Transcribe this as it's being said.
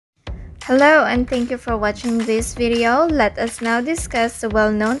Hello and thank you for watching this video. Let us now discuss the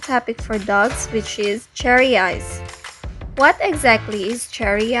well-known topic for dogs, which is cherry eyes. What exactly is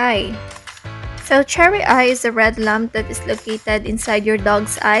cherry eye? So cherry eye is a red lump that is located inside your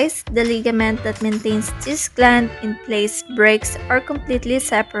dog's eyes. The ligament that maintains this gland in place breaks or completely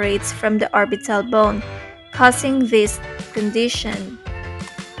separates from the orbital bone, causing this condition.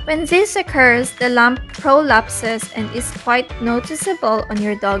 When this occurs, the lump prolapses and is quite noticeable on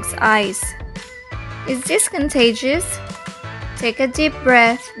your dog's eyes. Is this contagious? Take a deep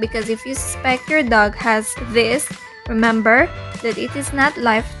breath, because if you suspect your dog has this, remember that it is not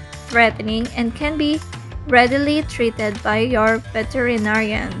life-threatening and can be readily treated by your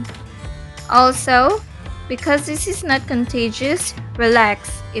veterinarian. Also, because this is not contagious,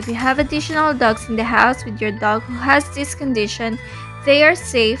 relax. If you have additional dogs in the house with your dog who has this condition, they are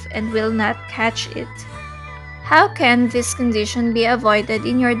safe and will not catch it. How can this condition be avoided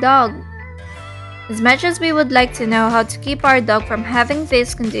in your dog? As much as we would like to know how to keep our dog from having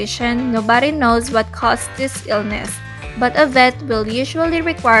this condition, nobody knows what caused this illness, but a vet will usually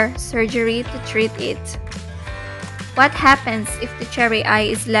require surgery to treat it. What happens if the cherry eye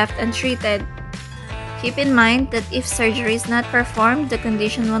is left untreated? Keep in mind that if surgery is not performed, the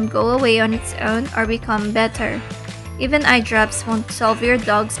condition won't go away on its own or become better. Even eye drops won't solve your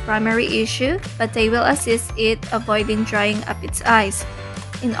dog's primary issue, but they will assist it avoiding drying up its eyes.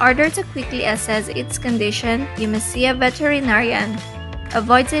 In order to quickly assess its condition, you must see a veterinarian.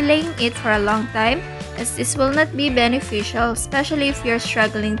 Avoid delaying it for a long time, as this will not be beneficial, especially if you're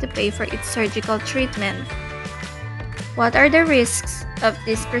struggling to pay for its surgical treatment. What are the risks of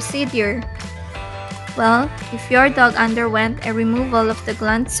this procedure? Well, if your dog underwent a removal of the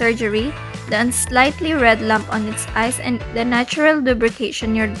gland surgery, the slightly red lump on its eyes and the natural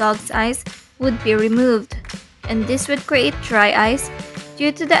lubrication in your dog's eyes would be removed, and this would create dry eyes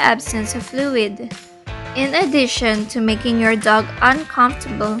due to the absence of fluid. In addition to making your dog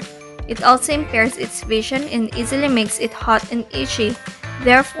uncomfortable, it also impairs its vision and easily makes it hot and itchy.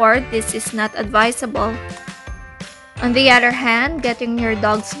 Therefore, this is not advisable. On the other hand, getting your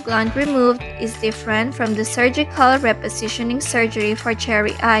dog's gland removed is different from the surgical repositioning surgery for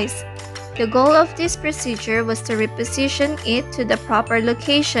cherry eyes. The goal of this procedure was to reposition it to the proper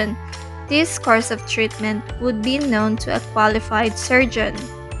location. This course of treatment would be known to a qualified surgeon.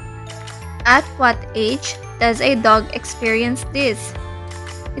 At what age does a dog experience this?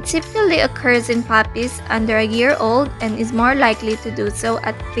 It typically occurs in puppies under a year old and is more likely to do so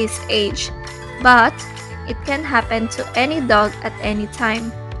at this age, but it can happen to any dog at any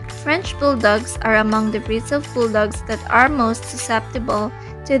time. French bulldogs are among the breeds of bulldogs that are most susceptible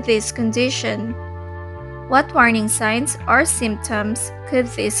to this condition. What warning signs or symptoms could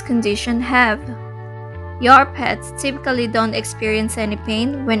this condition have? Your pets typically don't experience any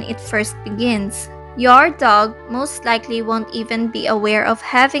pain when it first begins. Your dog most likely won't even be aware of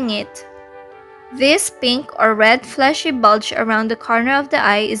having it. This pink or red fleshy bulge around the corner of the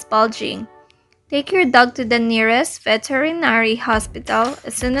eye is bulging. Take your dog to the nearest veterinary hospital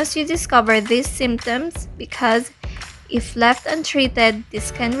as soon as you discover these symptoms, because if left untreated,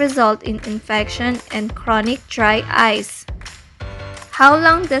 this can result in infection and chronic dry eyes. How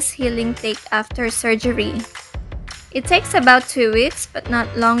long does healing take after surgery? It takes about 2 weeks, but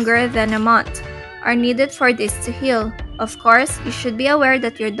not longer than a month, are needed for this to heal. Of course, you should be aware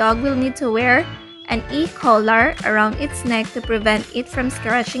that your dog will need to wear an e-collar around its neck to prevent it from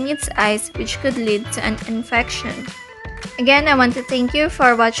scratching its eyes, which could lead to an infection. Again, I want to thank you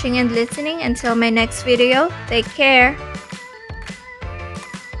for watching and listening. Until my next video, take care!